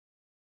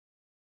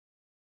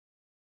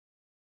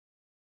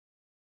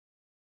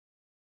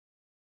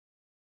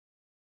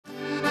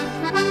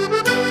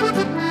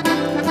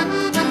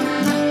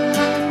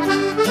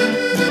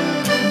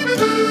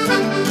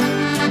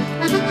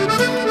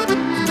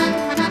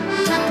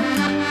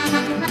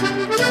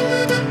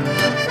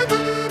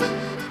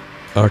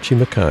Archie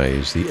Mackay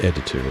is the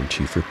editor and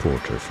chief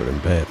reporter for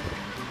Pàipear,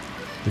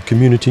 the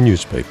community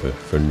newspaper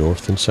for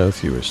North and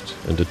South Uist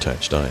and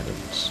attached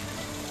islands.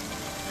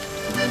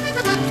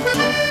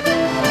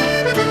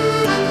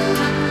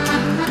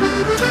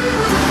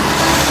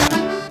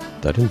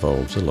 That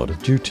involves a lot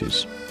of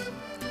duties,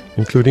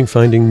 including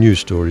finding news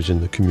stories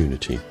in the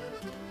community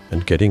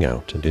and getting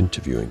out and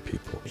interviewing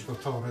people.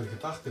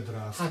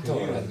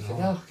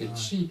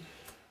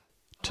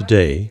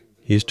 Today,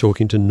 he is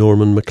talking to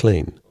Norman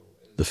MacLean,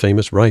 the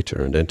famous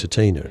writer and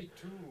entertainer,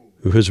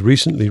 who has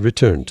recently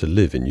returned to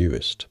live in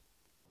Uist.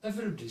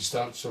 Everybody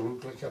starts to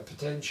look like a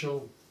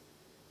potential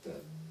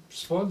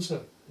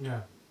sponsor.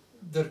 Yeah.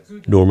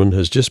 Norman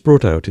has just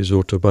brought out his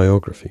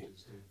autobiography,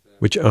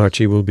 which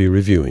Archie will be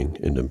reviewing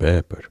in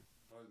Pàipear.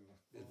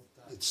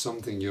 It's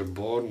something you're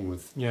born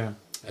with. Yeah.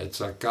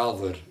 It's a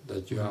gather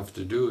that you have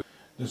to do.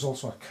 There's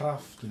also a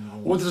craft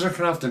involved. Oh, there's a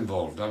craft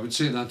involved. I would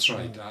say that's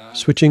right.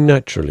 Switching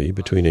naturally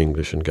between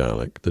English and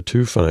Gaelic, the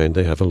two find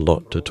they have a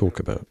lot to talk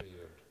about,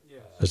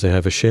 as they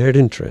have a shared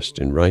interest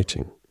in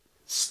writing.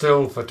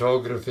 Still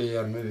photography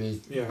and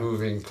maybe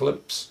moving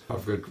clips.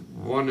 I've got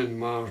one in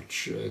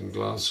March in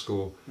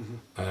Glasgow.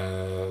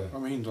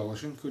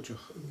 Could you?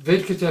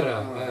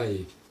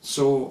 Aye.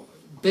 So,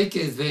 big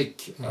is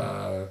big.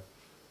 Ha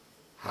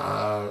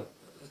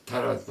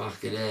Tarat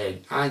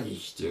Machgelein,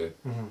 Anichte,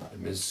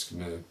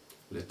 Miskne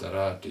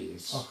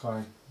Literatis.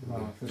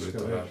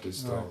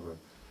 Literatis Tauge.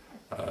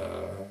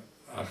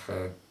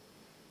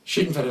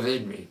 Shin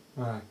verweet me.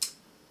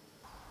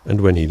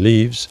 And when he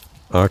leaves,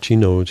 Archie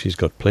knows he's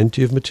got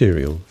plenty of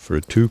material for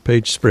a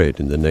 2-page spread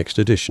in the next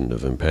edition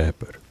of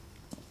Pàipear.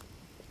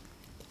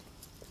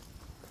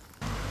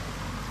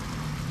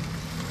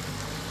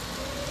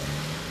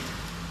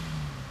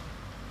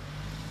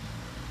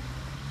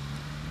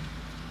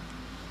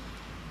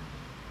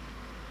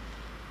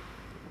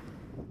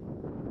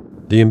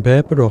 The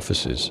Pàipear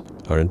offices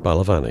are in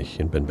Ballavannich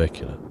in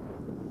Benbecula.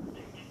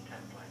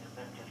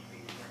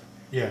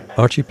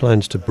 Archie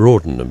plans to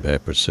broaden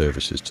Pàipear's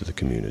services to the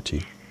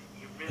community,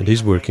 and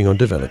he's working on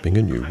developing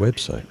a new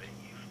website.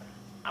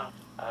 I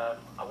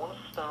want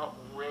to start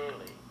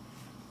really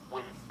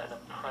with an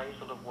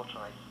appraisal of what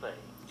I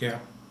see,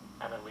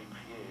 and a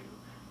review,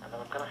 and then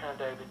I'm going to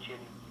hand over to you.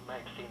 You may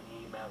have seen the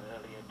email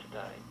earlier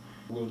today.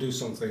 We'll do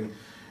something,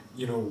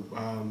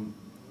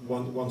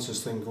 once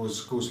this thing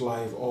goes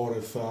live, or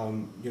if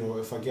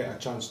if I get a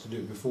chance to do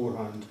it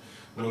beforehand.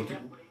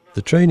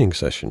 The training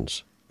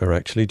sessions are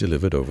actually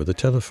delivered over the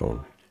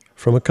telephone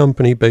from a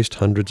company based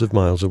hundreds of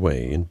miles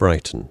away in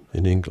Brighton,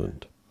 in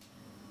England.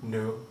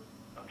 No.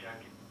 I'm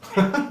joking.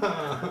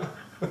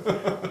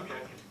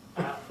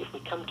 If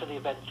we come to the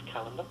events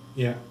calendar,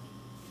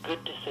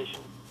 good decision,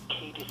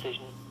 key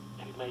decision.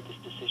 Who made this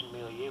decision,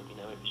 me or you? We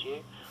know it was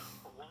you.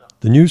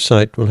 The new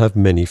site will have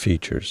many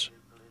features,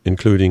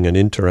 including an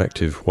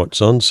interactive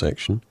What's On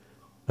section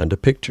and a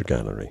picture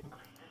gallery.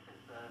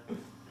 This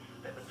is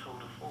a bit of a tour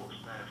de force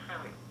now.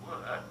 How it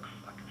works,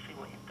 I can see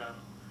what you've done.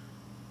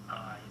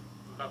 I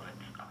love it.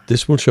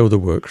 This will show the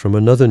work from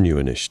another new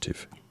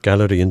initiative,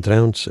 Gallery in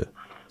Traunse,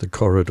 the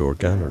Corridor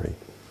Gallery.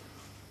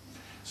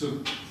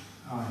 So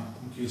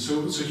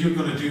you're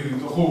going to do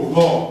the whole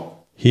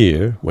lot?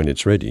 Here, when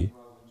it's ready,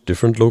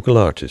 different local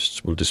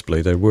artists will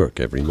display their work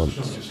every month.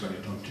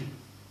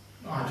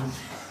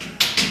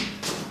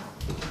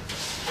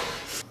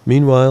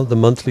 Meanwhile, the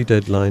monthly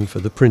deadline for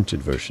the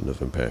printed version of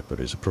Pàipear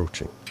is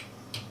approaching,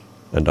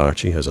 and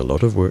Archie has a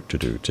lot of work to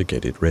do to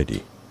get it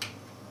ready.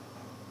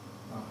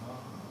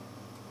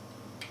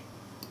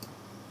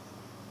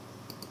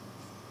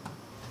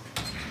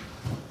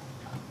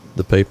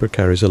 The paper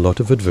carries a lot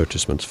of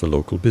advertisements for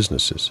local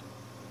businesses,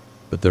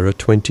 but there are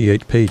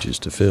 28 pages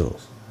to fill.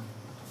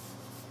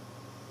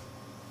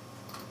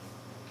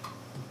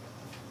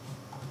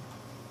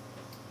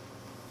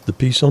 The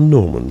piece on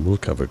Norman will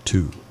cover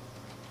 2.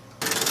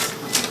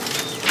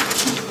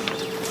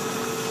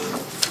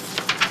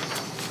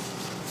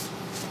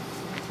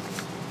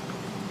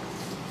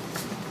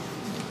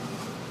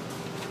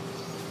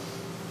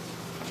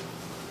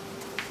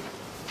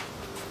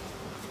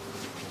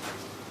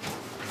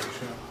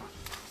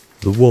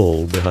 The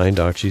wall behind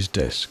Archie's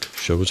desk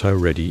shows how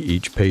ready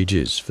each page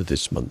is for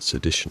this month's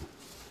edition.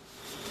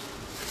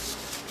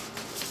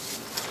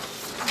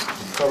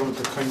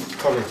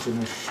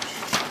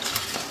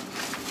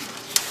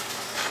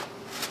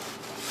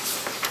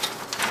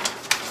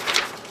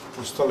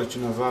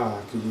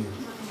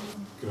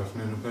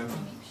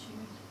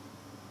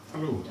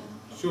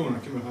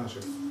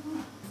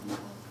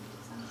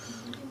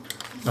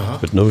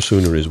 But no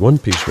sooner is one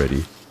piece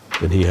ready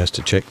than he has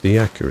to check the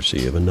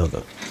accuracy of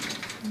another.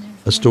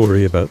 A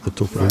story about the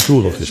Tupper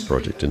office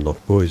project in Loch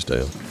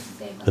Boysdale,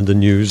 and the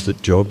news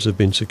that jobs have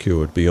been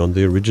secured beyond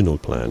the original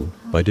plan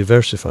by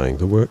diversifying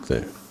the work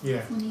there.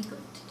 Yeah.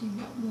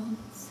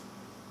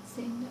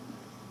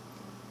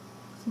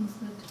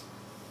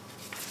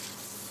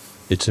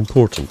 It's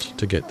important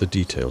to get the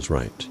details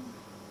right,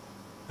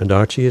 and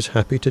Archie is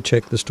happy to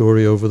check the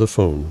story over the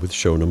phone with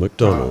Shona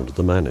MacDonald,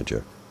 the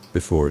manager,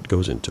 before it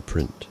goes into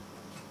print.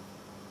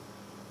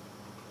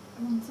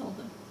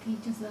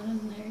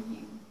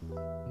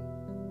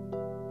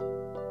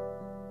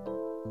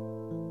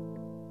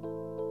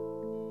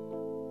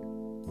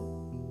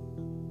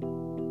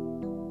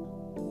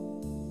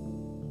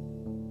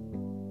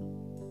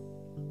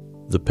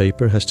 The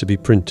paper has to be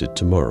printed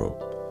tomorrow,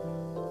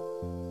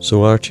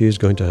 so Archie is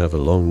going to have a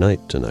long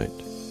night tonight,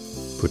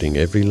 putting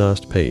every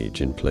last page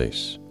in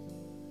place.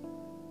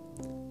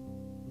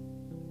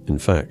 In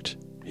fact,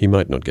 he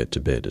might not get to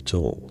bed at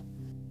all.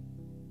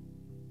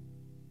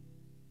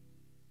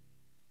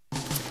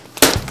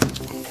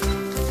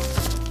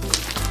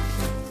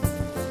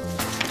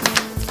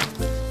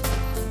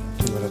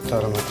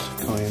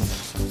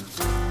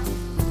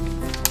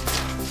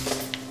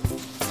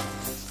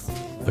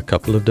 A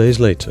couple of days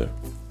later,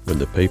 when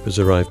the papers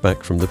arrive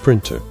back from the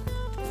printer,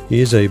 he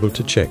is able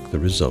to check the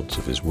results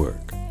of his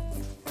work.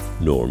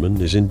 Norman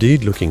is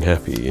indeed looking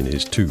happy in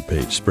his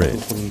 2-page spread.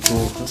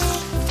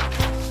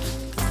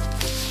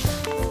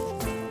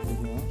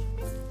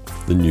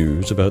 The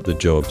news about the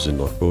jobs in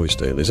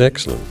Lochboisdale is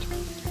excellent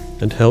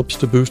and helps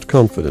to boost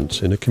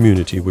confidence in a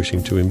community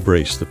wishing to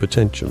embrace the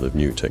potential of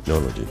new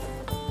technology.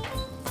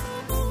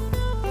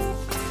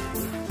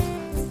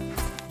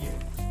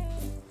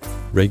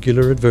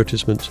 Regular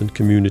advertisements and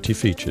community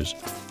features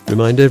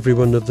remind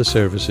everyone of the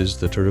services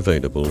that are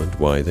available and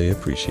why they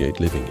appreciate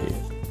living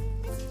here.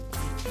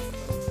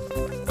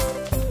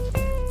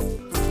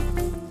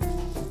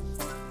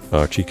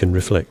 Archie can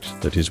reflect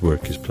that his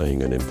work is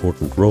playing an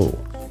important role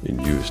in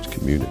Uist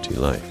community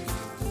life.